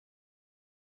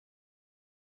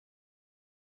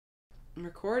I'm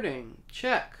recording.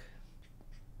 Check.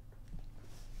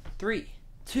 3,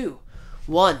 2,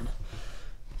 1.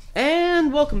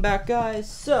 And welcome back, guys.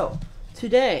 So,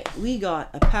 today we got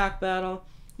a pack battle.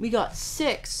 We got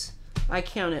 6. I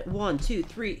count it. 1, 2,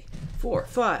 3, 4,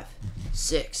 5,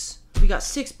 6. We got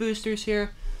 6 boosters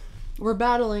here. We're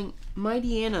battling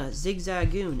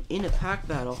MightyenaTCG in a pack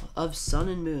battle of Sun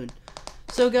and Moon.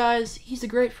 So, guys, he's a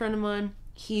great friend of mine.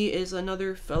 He is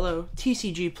another fellow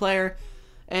TCG player.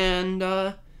 And,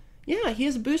 yeah, he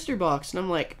has a booster box. And I'm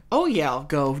like, oh yeah, I'll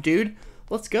go, dude.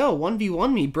 Let's go.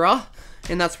 1v1 me, bruh.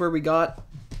 And that's where we got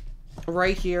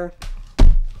right here.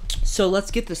 So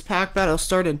let's get this pack battle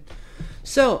started.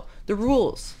 So, the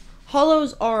rules.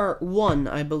 Hollows are 1,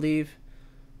 I believe.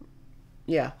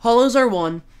 Yeah, hollows are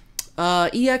 1.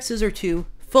 EXs are 2.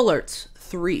 Full arts,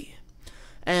 3.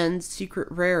 And secret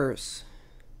rares,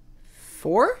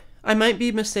 4? I might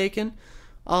be mistaken.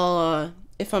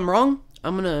 If I'm wrong,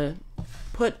 I'm gonna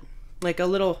put like a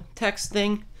little text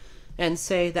thing and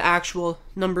say the actual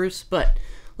numbers, but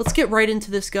let's get right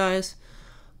into this, guys.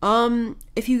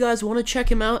 If you guys want to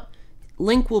check him out,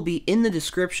 link will be in the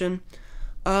description.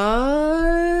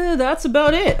 That's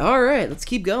about it. Alright, let's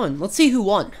keep going. Let's see who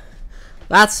won.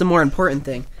 That's the more important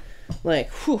thing. Like,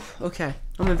 whew, okay.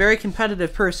 I'm a very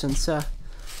competitive person, so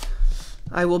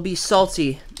I will be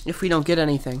salty if we don't get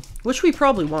anything, which we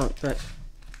probably won't, but...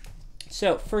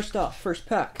 So, first off, first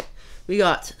pack. We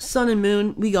got Sun and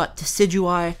Moon. We got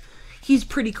Decidueye. He's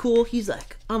pretty cool. He's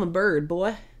like, I'm a bird,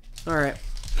 boy. Alright.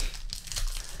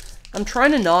 I'm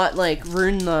trying to not, like,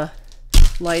 ruin the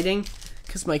lighting,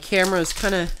 because my camera is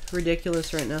kind of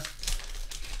ridiculous right now.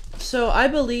 So, I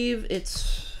believe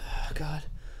it's... Oh, God.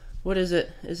 What is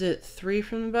it? Is it 3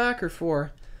 from the back or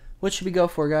 4? What should we go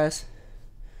for, guys?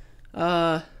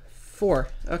 4.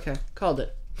 Okay, called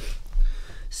it.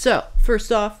 So,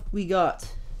 first off, we got...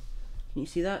 Can you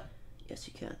see that? Yes,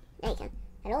 you can. Yeah, you can.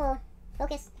 Hello?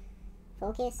 Focus.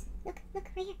 Focus. Look, right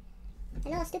here.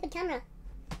 Hello, stupid camera.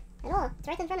 Hello, it's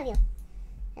right in front of you.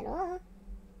 Hello?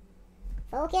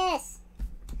 Focus!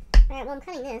 Alright, well, I'm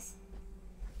cutting this.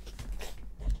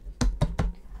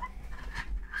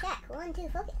 Check. 1, 2,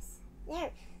 focus. There.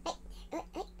 Hey. Oh,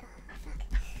 fuck.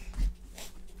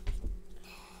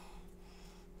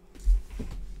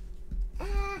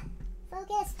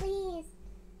 Focus, please.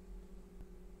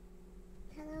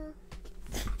 Hello.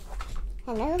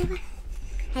 Hello,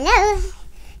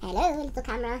 little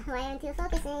camera. Why aren't you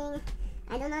focusing?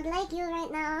 I do not like you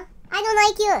right now. I don't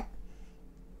like you.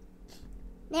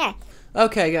 There.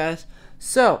 Okay, guys.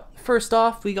 So, first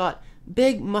off, we got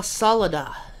Big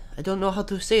Masalada. I don't know how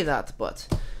to say that, but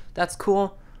that's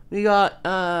cool. We got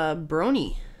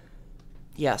Brony.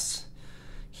 Yes.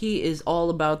 He is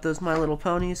all about those My Little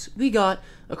Ponies. We got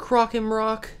a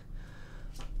Crock'em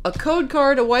a code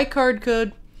card, a white card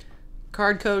code,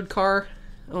 car.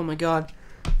 Oh my god.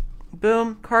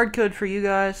 Boom, card code for you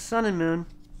guys. Sun and Moon.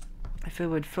 If it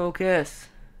would focus.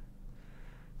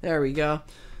 There we go.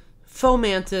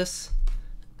 Fomantis.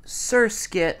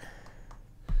 Surskit.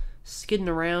 Skidding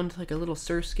around like a little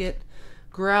Surskit.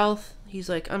 Growlth. He's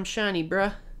like, I'm shiny,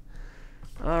 bruh.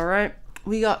 Alright.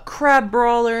 We got Crab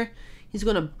Brawler. He's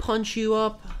gonna punch you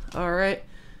up. Alright.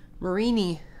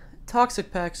 Marini.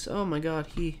 Toxic Pex. Oh my god,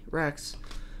 he wrecks.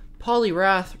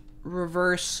 Poliwrath.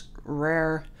 Reverse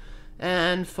rare.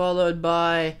 And followed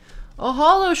by a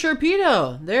Hollow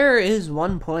Sharpedo. There is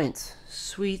 1 point.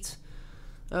 Sweet.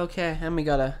 Okay, and we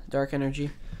got a Dark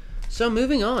Energy. So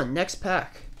moving on. Next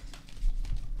pack.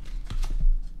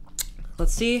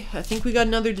 Let's see. I think we got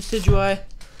another Decidueye.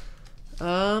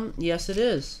 Yes it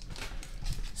is.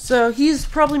 So, he's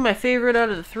probably my favorite out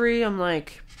of the 3. I'm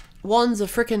like, 1's a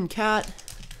freaking cat.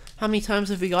 How many times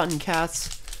have we gotten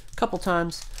cats? A couple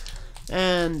times.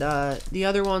 And, the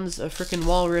other one's a freaking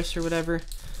walrus or whatever.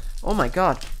 Oh my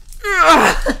god.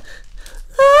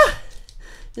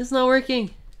 It's not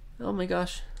working. Oh my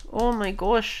gosh. Oh my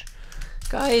gosh.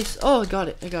 Guys. Oh, I got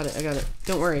it.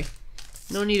 Don't worry.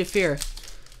 No need to fear.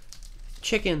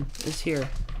 Chicken is here.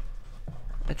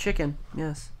 A chicken,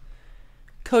 yes.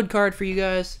 Code card for you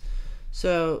guys.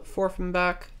 So 4 from the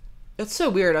back. That's so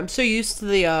weird. I'm so used to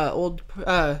the old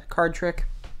card trick.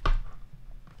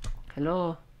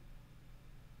 Hello.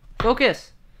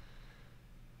 Focus.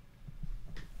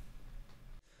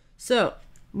 So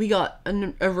we got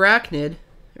an arachnid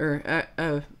or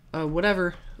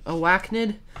whatever, a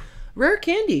wachnid, rare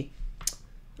candy.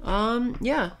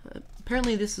 Yeah.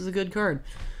 Apparently this is a good card.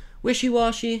 Wishy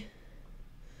Washy.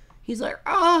 He's like,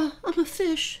 I'm a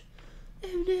fish.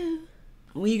 Oh no.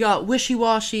 We got Wishy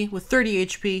Washy with 30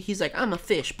 HP. He's like, I'm a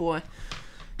fish, boy.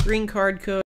 Green card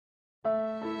code.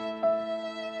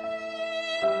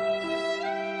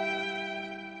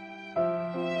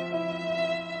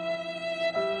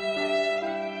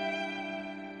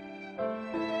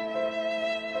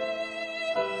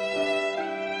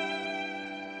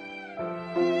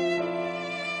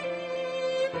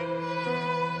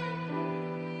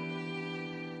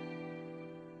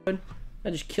 happen? I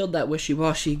just killed that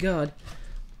wishy-washy, god.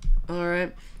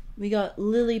 Alright. We got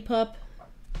Lillipup.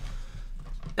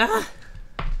 Ah!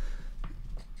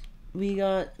 We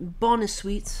got Bonus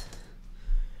Sweets.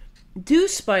 Dew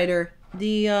Spider.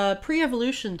 The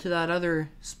pre-evolution to that other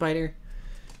spider.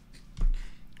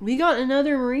 We got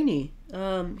another Marini.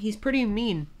 He's pretty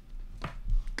mean.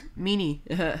 Meanie.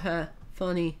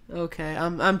 Funny. Okay,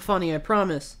 I'm funny, I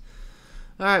promise.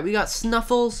 Alright, we got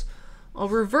Snuffles. A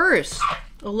reverse.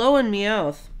 A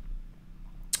LoneWolvez.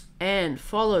 And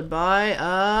followed by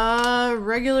a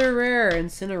regular rare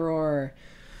Incineroar.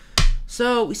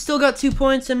 So, we still got 2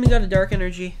 points, and we got a Dark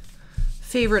Energy.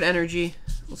 Favorite Energy.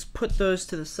 Let's put those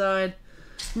to the side.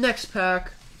 Next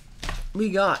pack. We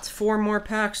got 4 more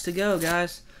packs to go,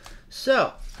 guys.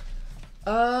 So,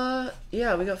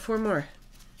 yeah, we got 4 more.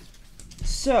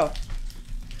 So,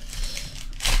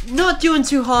 not doing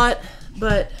too hot,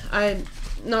 but I'm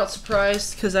not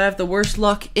surprised because I have the worst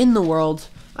luck in the world.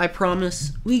 I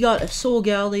promise. We got a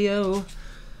Solgaleo,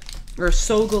 or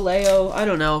Solgaleo, I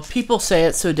don't know. People say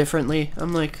it so differently.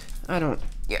 I'm like, I don't,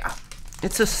 yeah.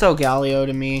 It's a Solgaleo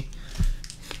to me.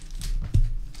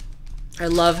 I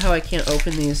love how I can't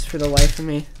open these for the life of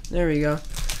me. There we go.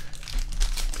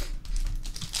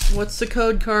 What's the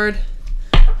code card?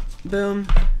 Boom.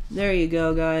 There you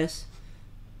go, guys.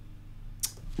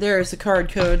 There's the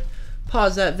card code.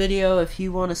 Pause that video if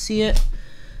you want to see it.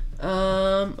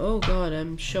 Oh god,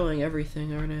 I'm showing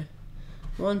everything, aren't I?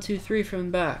 1, 2, 3 from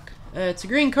the back. It's a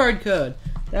green card code.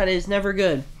 That is never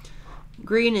good.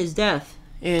 Green is death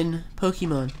in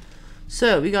Pokemon.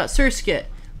 So, we got Surskit.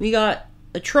 We got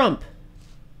a Trump.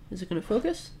 Is it going to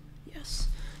focus? Yes.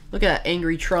 Look at that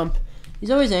angry Trump.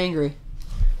 He's always angry.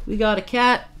 We got a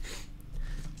cat.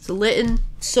 It's a Litten.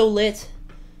 So lit.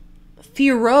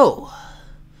 Fearow.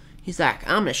 He's like,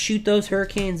 I'm going to shoot those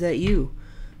hurricanes at you.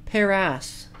 Pair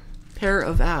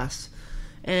of ass.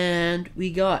 And we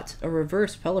got a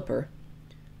reverse Pelipper.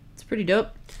 It's pretty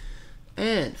dope.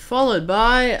 And followed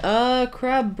by a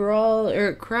Crab Brawl,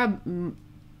 or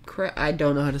I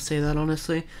don't know how to say that,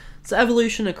 honestly. It's the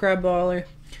evolution of Crab Brawler.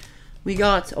 We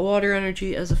got a Water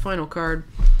Energy as a final card.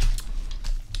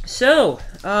 So,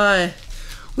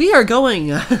 we are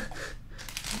going...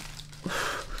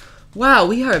 wow,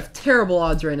 we have terrible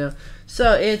odds right now.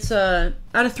 So, it's, out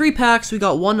of 3 packs, we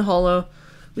got 1 holo.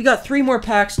 We got 3 more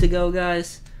packs to go,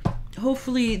 guys.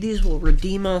 Hopefully, these will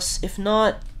redeem us. If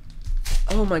not,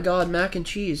 oh my god, mac and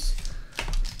cheese.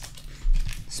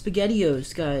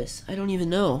 SpaghettiOs, guys. I don't even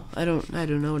know. I don't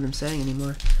know what I'm saying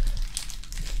anymore.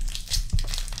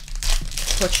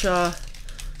 But,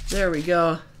 there we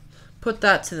go. Put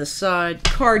that to the side.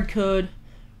 Card code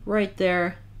right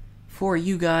there for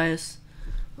you guys.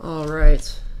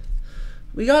 Alright.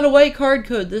 We got a white card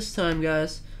code this time,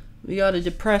 guys. We got a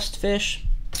Depressed Fish.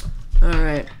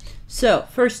 Alright. So,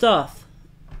 first off,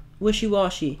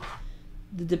 Wishy-Washy.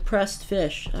 The Depressed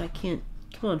Fish. I can't...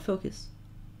 Come on, focus.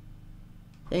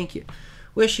 Thank you.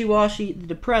 Wishy-Washy, the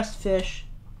Depressed Fish.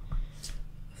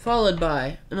 Followed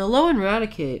by an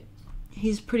Eradicate.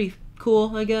 He's pretty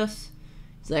cool, I guess.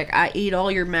 He's like, I ate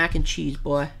all your mac and cheese,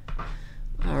 boy.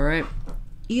 Alright.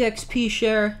 EXP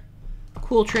share.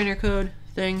 Cool trainer code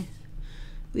thing.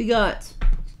 We got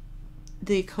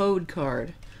the code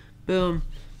card. Boom.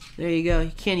 There you go.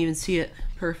 You can't even see it.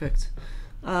 Perfect.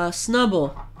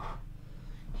 Snubble.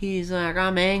 He's like,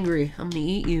 I'm angry. I'm gonna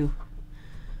eat you.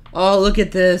 Oh, look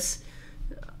at this.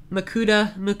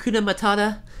 Makuta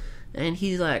Matata. And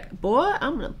he's like, boy,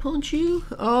 I'm gonna punch you.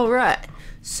 Alright.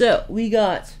 So, we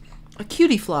got a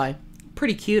Cutie Fly.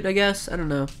 Pretty cute, I guess. I don't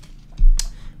know.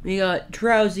 We got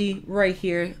Drowsy right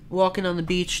here, walking on the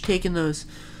beach, taking those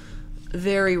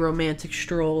very romantic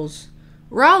strolls.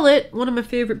 Rowlet, one of my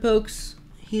favorite pokes.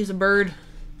 He's a bird.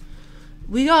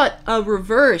 We got a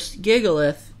reverse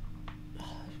Gigalith.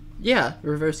 Yeah,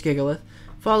 reverse Gigalith.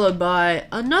 Followed by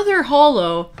another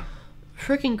holo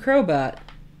freaking Crobat.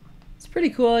 It's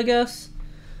pretty cool, I guess.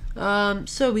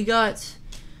 So we got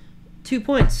 2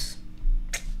 points.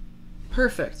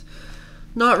 Perfect.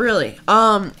 Not really.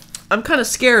 I'm kind of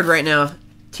scared right now.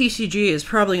 TCG is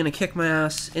probably going to kick my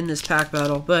ass in this pack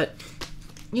battle, but,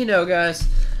 you know, guys,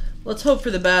 let's hope for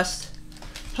the best.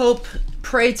 Hope,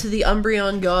 pray to the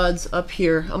Umbreon gods up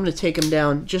here. I'm going to take them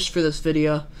down just for this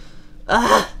video.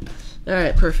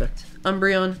 Alright, perfect.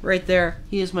 Umbreon, right there.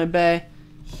 He is my bae.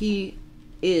 He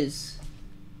is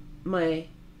my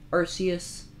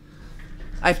Arceus.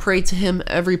 I pray to him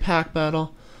every pack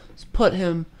battle. Let's put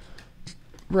him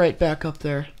right back up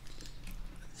there.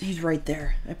 He's right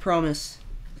there. I promise.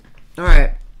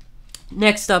 Alright.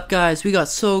 Next up, guys, we got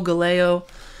Solgaleo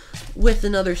with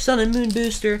another Sun and Moon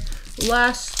booster.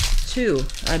 Last 2,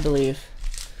 I believe.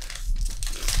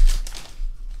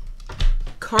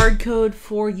 card code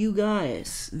for you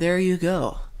guys. There you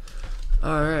go.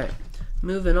 Alright,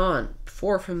 moving on.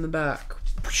 4 from the back.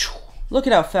 Look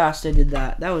at how fast I did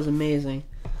that. That was amazing.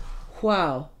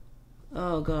 Wow.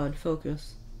 Oh god,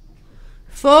 focus.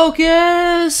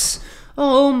 Focus!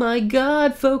 Oh my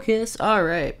god, focus.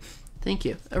 Alright. Thank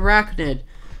you. Arachnid.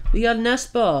 We got an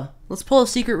S-Ball. Let's pull a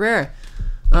secret rare.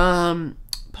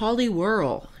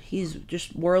 Poliwhirl. He's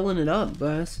just whirling it up,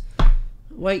 guys.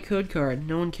 White code card.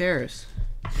 No one cares.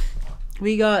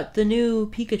 We got the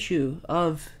new Pikachu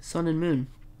of Sun and Moon.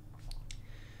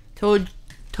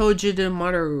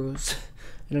 Tojidamarus.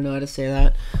 I don't know how to say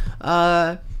that.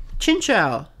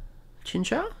 Chinchou.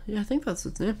 Chinchou? Yeah, I think that's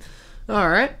its name.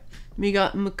 Alright. We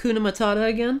got Makuna Matata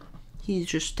again. He's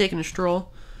just taking a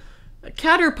stroll.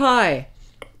 Caterpie.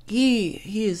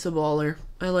 He is a baller.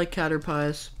 I like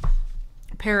Caterpies.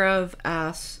 Pair of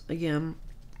ass again.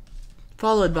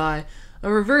 Followed by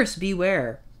a reverse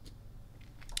Beware.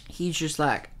 He's just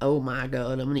like, oh my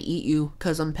god, I'm gonna eat you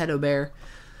because I'm Pedo Bear.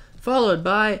 Followed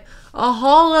by a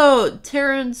holo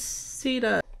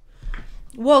Terrancita.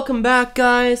 Welcome back,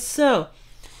 guys. So,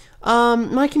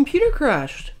 my computer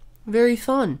crashed. Very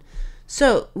fun.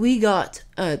 So, we got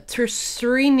a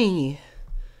Tercerini.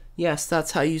 Yes,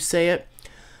 that's how you say it.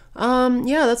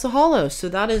 Yeah, that's a holo. So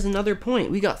that is another point.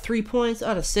 We got 3 points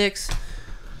out of 6.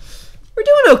 We're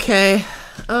doing okay.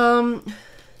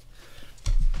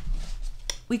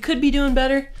 We could be doing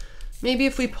better. Maybe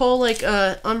if we pull like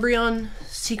a Umbreon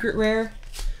secret rare.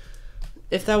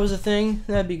 If that was a thing,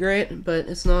 that'd be great, but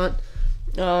it's not.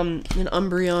 An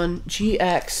Umbreon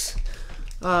GX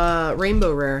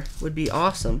rainbow rare would be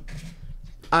awesome.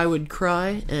 I would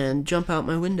cry and jump out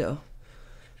my window.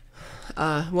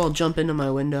 Well, jump into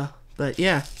my window. But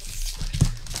yeah.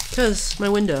 Because my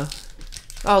window.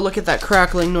 Oh, look at that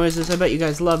crackling noises. I bet you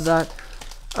guys love that.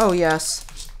 Oh, yes.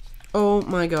 Oh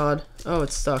my god. Oh,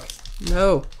 it's stuck.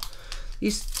 No.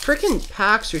 These freaking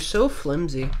packs are so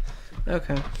flimsy.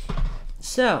 Okay.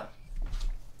 So.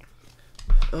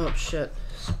 Oh, shit.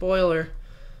 Spoiler.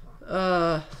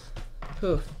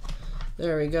 Poof.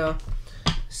 There we go.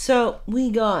 So, we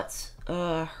got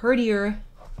Herdier.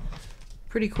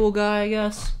 Pretty cool guy, I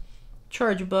guess.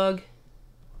 Charge Bug.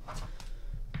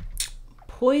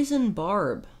 Poison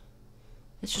Barb.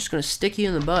 It's just gonna stick you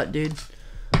in the butt, dude.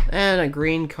 And a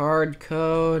green card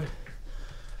code.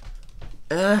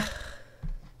 There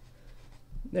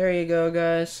you go,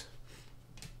 guys.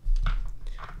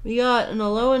 We got an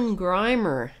Alolan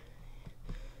Grimer.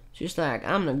 Just like,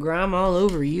 I'm gonna grime all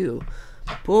over you.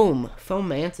 Boom.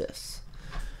 Fomantis.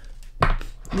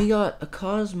 We got a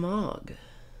Cosmog.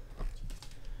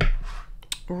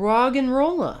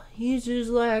 Roggenrola. He's just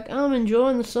like, I'm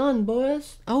enjoying the sun,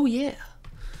 boys. Oh, yeah.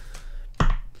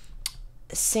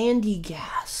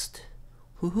 Sandygast.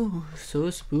 Ooh, so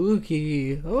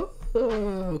spooky. Oh,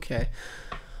 okay.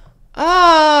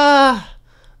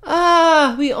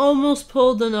 We almost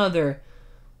pulled another.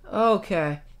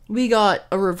 Okay. We got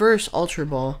a reverse Ultra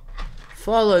Ball.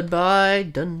 Followed by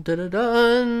dun dun dun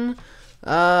dun.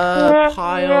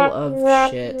 Pile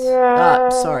of shit.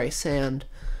 Sorry, sand.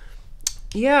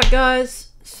 Yeah, guys.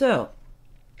 So,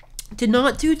 did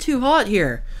not do too hot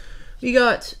here. We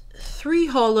got 3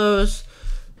 holos.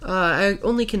 I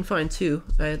only can find 2.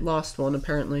 I lost one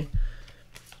apparently.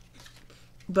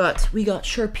 But we got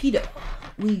Sharpedo.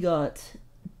 We got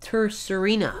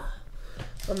Tercerina.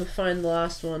 I'm gonna find the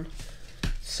last one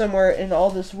somewhere in all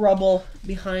this rubble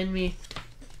behind me.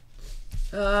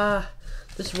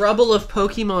 This rubble of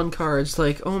Pokemon cards.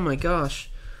 Like, oh my gosh.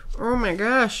 Oh my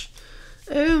gosh.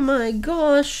 Oh my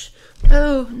gosh.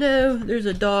 Oh no. There's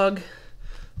a dog.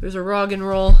 There's a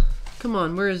Roggenroll. Come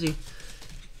on, where is he?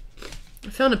 I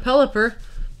found a Pelipper.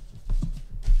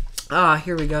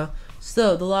 Here we go.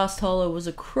 So, the last holo was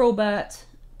a Crobat.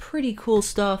 Pretty cool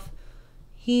stuff.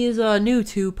 He is new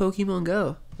to Pokemon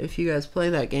Go, if you guys play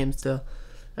that game still.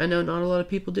 I know not a lot of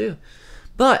people do.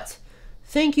 But,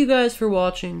 thank you guys for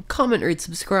watching. Comment, rate,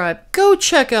 subscribe. Go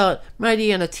check out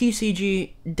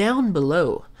MightyenaTCG down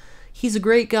below. He's a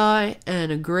great guy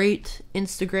and a great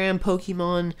Instagram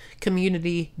Pokemon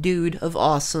community dude of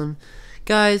awesome.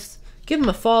 Guys, give him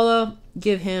a follow.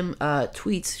 Give him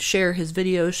tweets. Share his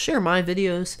videos. Share my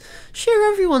videos. Share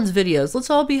everyone's videos. Let's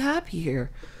all be happy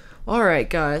here. Alright,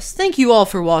 guys. Thank you all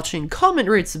for watching. Comment,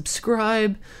 rate,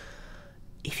 subscribe.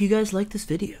 If you guys like this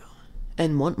video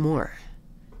and want more,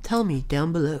 tell me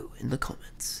down below in the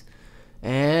comments.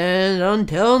 And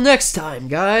until next time,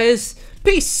 guys.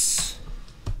 Peace.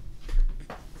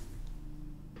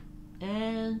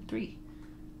 And 3,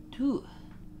 2...